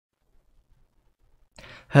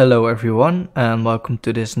Hello everyone and welcome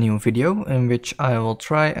to this new video in which I will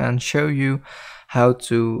try and show you how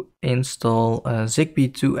to install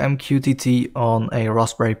zigbee2mqtt on a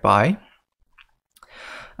Raspberry Pi.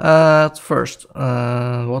 At first,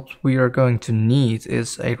 what we are going to need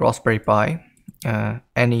is a Raspberry Pi.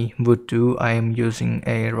 Any would do. I am using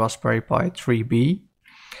a Raspberry Pi 3B.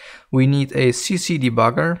 We need a CC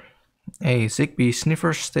debugger, a Zigbee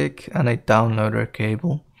sniffer stick and a downloader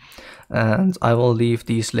cable. And I will leave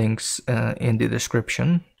these links in the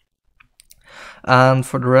description. And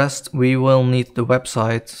for the rest, we will need the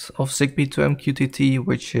website of zigbee2mqtt,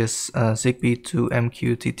 which is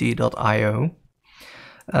zigbee2mqtt.io.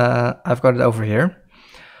 I've got it over here.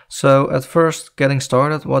 So at first, getting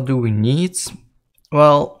started, what do we need?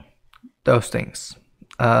 Well, those things.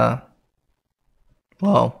 Well,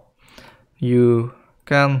 you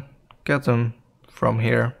can get them from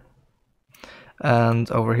here. And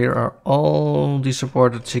over here are all the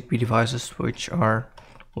supported Zigbee devices, which are,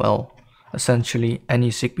 well, essentially any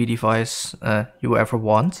Zigbee device you ever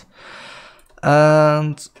want.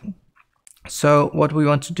 And so what we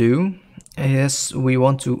want to do is we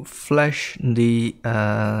want to flash the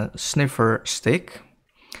sniffer stick.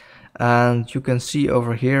 And you can see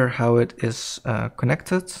over here how it is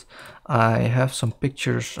connected. I have some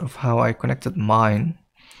pictures of how I connected mine.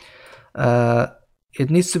 It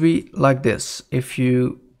needs to be like this. If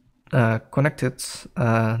you connect it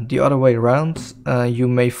the other way around, you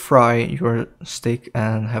may fry your stick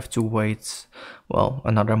and have to wait, well,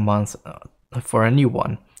 another month for a new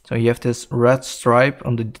one. So you have this red stripe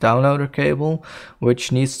on the downloader cable,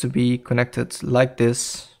 which needs to be connected like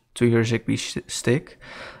this to your Zigbee stick.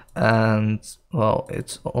 And, well,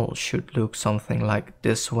 it all should look something like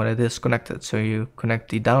this when it is connected. So you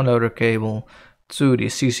connect the downloader cable to the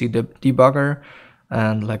CC debugger,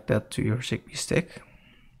 and like that to your Zigbee stick.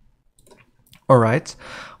 Alright,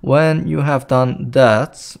 when you have done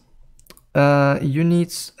that, you need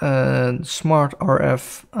smart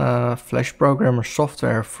RF flash programmer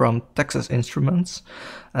software from Texas Instruments,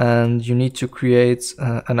 and you need to create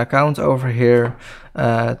an account over here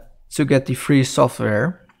to get the free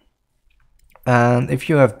software. And if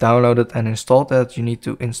you have downloaded and installed that, you need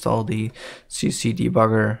to install the CC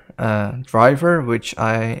debugger driver, which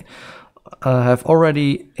I have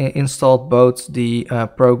already installed both the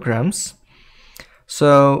programs.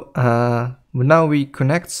 So now we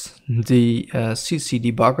connect the CC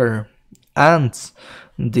debugger and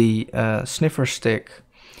the sniffer stick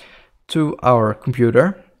to our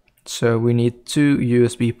computer. So we need 2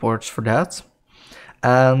 USB ports for that.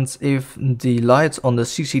 And if the light on the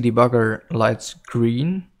CC debugger lights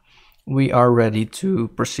green, we are ready to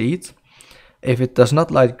proceed. If it does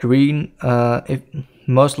not light green,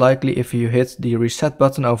 most likely if you hit the reset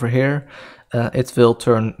button over here, it will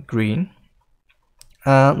turn green.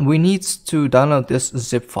 We need to download this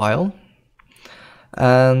zip file.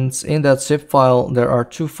 And in that zip file there are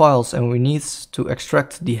 2 files, and we need to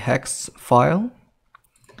extract the hex file.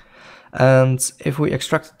 And if we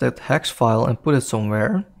extract that hex file and put it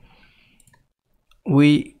somewhere,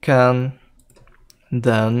 we can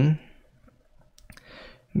then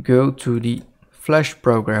go to the Flash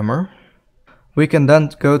programmer. We can then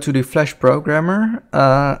go to the Flash programmer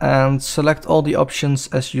and select all the options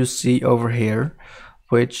as you see over here,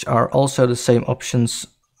 which are also the same options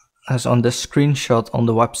as on the screenshot on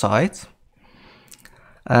the website.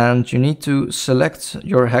 And you need to select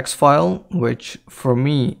your hex file, which for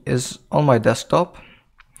me is on my desktop.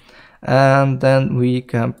 And then we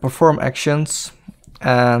can perform actions,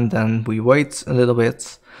 and then we wait a little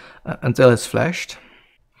bit until it's flashed.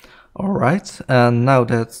 Alright, and now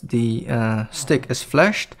that the stick is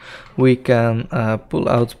flashed, we can pull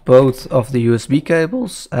out both of the USB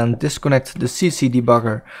cables and disconnect the CC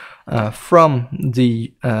debugger from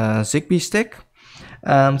the Zigbee stick,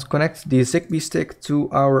 and connect the Zigbee stick to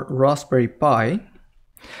our Raspberry Pi.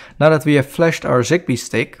 Now that we have flashed our Zigbee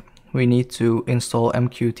stick, we need to install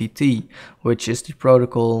mqtt, which is the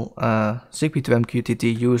protocol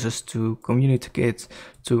zigbee2mqtt uses to communicate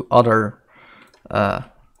to other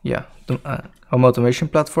home automation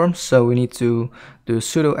platforms. So we need to do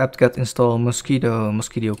sudo apt-get install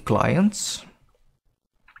mosquitto-clients.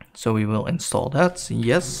 So we will install that.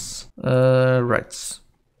 Yes. Right.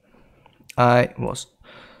 I was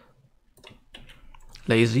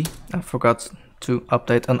lazy. I forgot to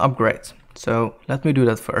update and upgrade. So let me do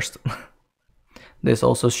that first. This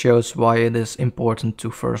also shows why it is important to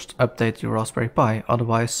first update your Raspberry Pi,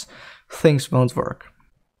 otherwise things won't work.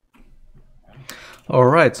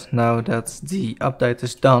 Alright, now that the update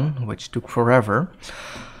is done, which took forever,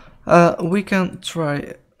 we can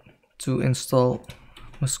try to install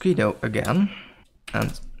Mosquitto again.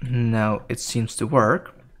 And now it seems to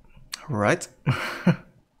work. Right.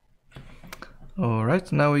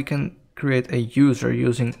 Alright, now we can create a user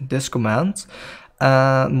using this command.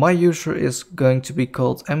 My user is going to be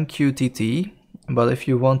called mqtt, but if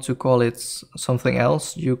you want to call it something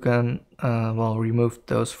else, you can well, remove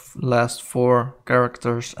those last 4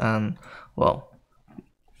 characters and, well,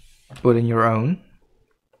 put in your own.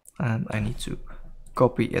 And I need to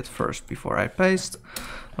copy it first before I paste.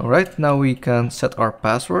 Alright, now we can set our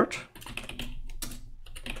password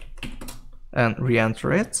and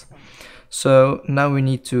re-enter it. So now we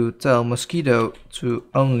need to tell Mosquitto to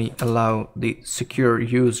only allow the secure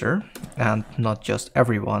user and not just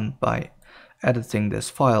everyone by editing this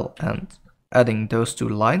file and adding those 2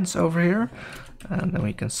 lines over here. And then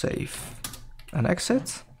we can save and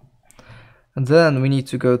exit. And then we need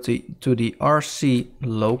to go to the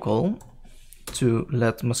rc.local to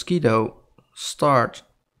let Mosquitto start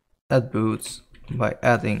at boot by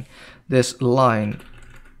adding this line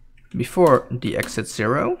before the exit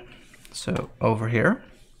 0. So over here,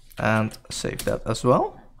 and save that as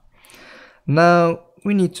well. Now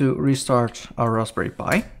we need to restart our Raspberry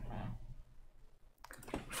Pi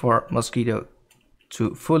for Mosquitto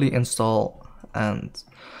to fully install and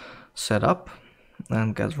set up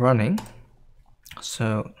and get running.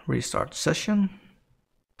 So restart session.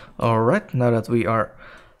 Alright, now that we are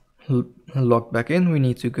logged back in, we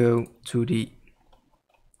need to go to the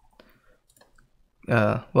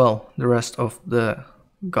well, the rest of the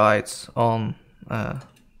guides on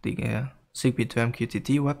the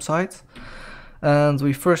zigbee2mqtt website. And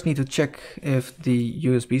we first need to check if the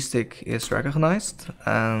USB stick is recognized,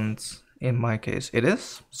 and in my case it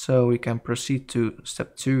is. So we can proceed to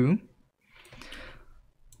step 2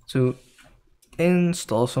 to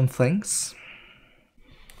install some things.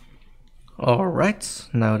 Alright,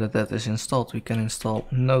 now that that is installed, we can install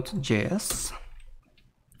Node.js.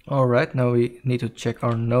 Alright, now we need to check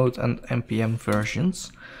our Node and npm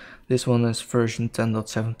versions. This one is version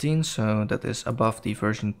 10.17, so that is above the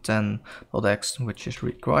version 10.x, which is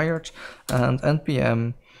required. And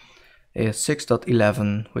npm is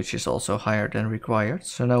 6.11, which is also higher than required.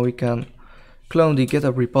 So now we can clone the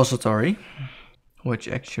GitHub repository, which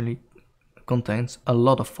actually contains a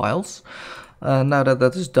lot of files. Now that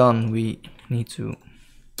that is done, we need to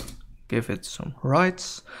give it some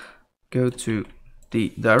rights, go to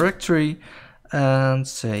the directory and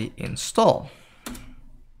say install.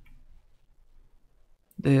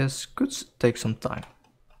 This could take some time.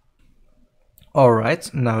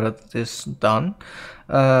 Alright, now that it is done,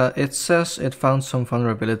 it says it found some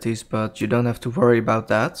vulnerabilities, but you don't have to worry about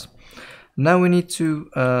that. Now we need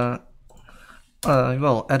to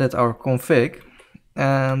well, edit our config,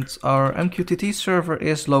 and our mqtt server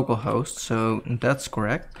is localhost, so that's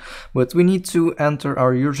correct, but we need to enter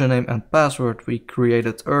our username and password we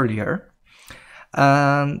created earlier,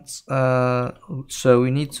 and so we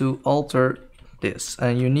need to alter this,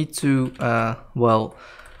 and you need to well,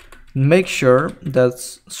 make sure that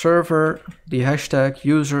server, the hashtag,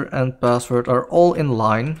 user and password are all in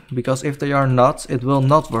line, because if they are not, it will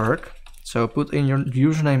not work. So put in your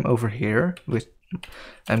username over here with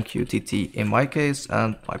mqtt in my case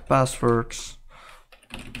and my passwords.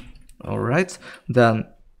 Alright, then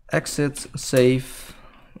exit, save.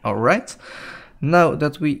 Alright, now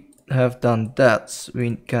that we have done that,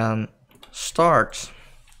 we can start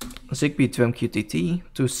zigbee2mqtt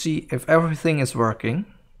to see if everything is working.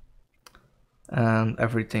 And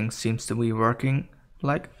everything seems to be working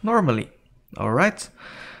like normally. Alright,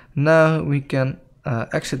 now we can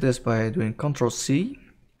exit this by doing ctrl+C.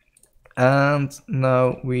 And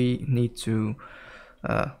now we need to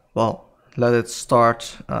well, let it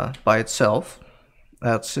start by itself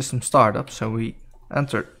at system startup. So we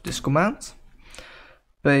enter this command,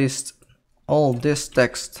 paste all this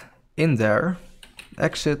text in there,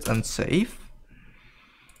 exit and save.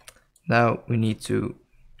 Now we need to,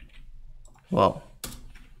 well,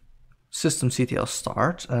 systemctl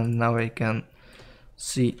start, and now we can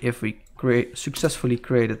see if we successfully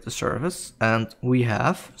created the service, and we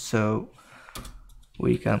have, so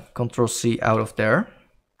we can ctrl+C out of there.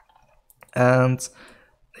 And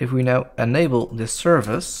if we now enable this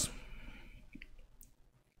service,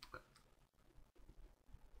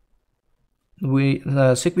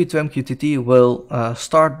 zigbee2mqtt will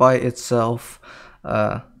start by itself,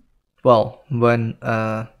 well, when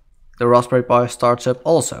the Raspberry Pi starts up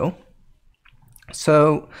also.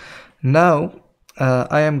 So now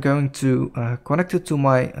I am going to connect it to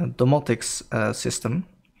my domoticz system,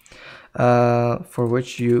 for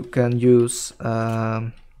which you can use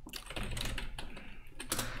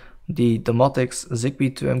the domoticz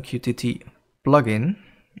zigbee2mqtt plugin.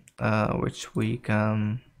 which we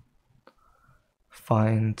can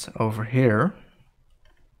find over here.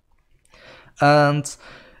 And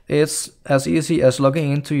it's as easy as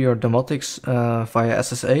logging into your domoticz via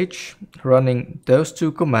SSH, running those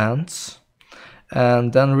two commands,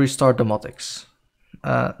 and then restart domoticz.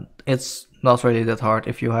 It's not really that hard.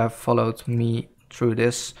 If you have followed me through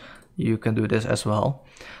this, you can do this as well.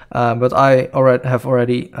 But I have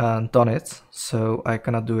already done it, so I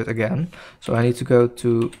cannot do it again. So I need to go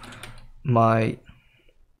to my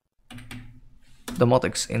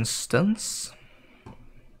domoticz instance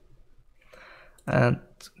and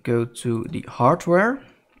go to the hardware,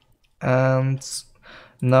 and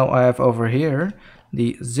now I have over here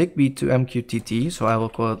the zigbee2mqtt, so I will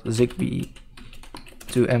call it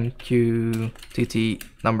zigbee2mqtt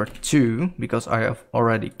number 2 because I have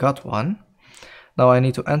already got one. Now I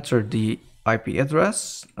need to enter the IP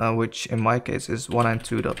address, which in my case is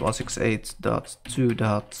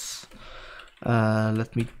 192.168.2.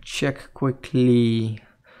 Let me check quickly,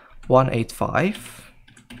 185,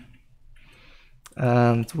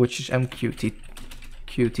 and which is mqtt,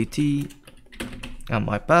 and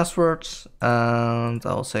my passwords, and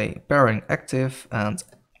I'll say pairing active and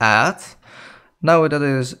add. Now that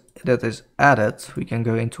is added, we can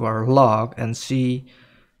go into our log and see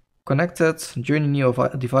connected, joining new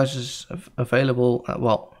devices available.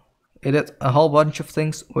 Well, it did a whole bunch of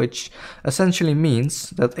things, which essentially means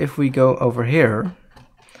that if we go over here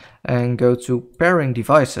and go to pairing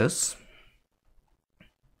devices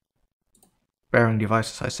I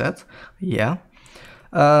said, yeah,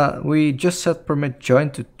 we just set permit join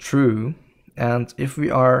to true, and if we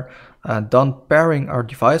are done pairing our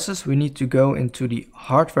devices, we need to go into the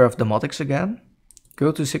hardware of domoticz again,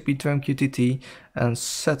 go to zigbee2mqtt and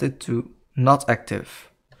set it to not active,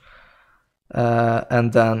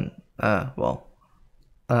 and then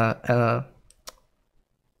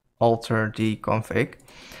alter the config.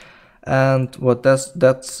 And what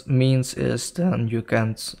that means is then you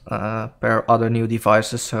can't pair other new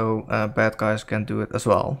devices, so bad guys can do it as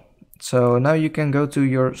well. So now you can go to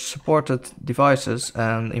your supported devices,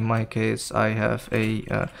 and in my case I have a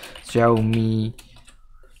Xiaomi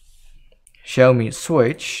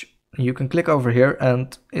Switch. You can click over here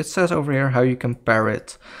and it says over here how you can pair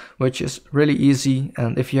it, which is really easy,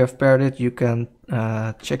 and if you have paired it you can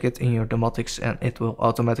check it in your domoticz and it will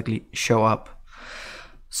automatically show up.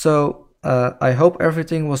 So I hope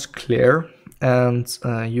everything was clear and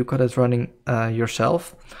you got it running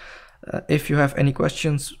yourself. If you have any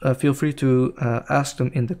questions, feel free to ask them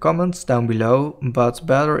in the comments down below, but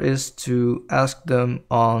better is to ask them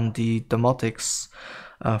on the domoticz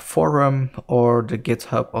forum or the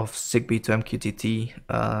GitHub of zigbee2mqtt.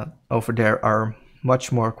 Over there are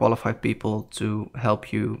much more qualified people to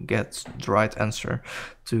help you get the right answer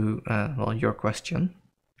to your question.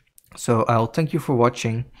 So I'll thank you for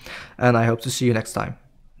watching, and I hope to see you next time.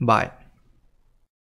 Bye.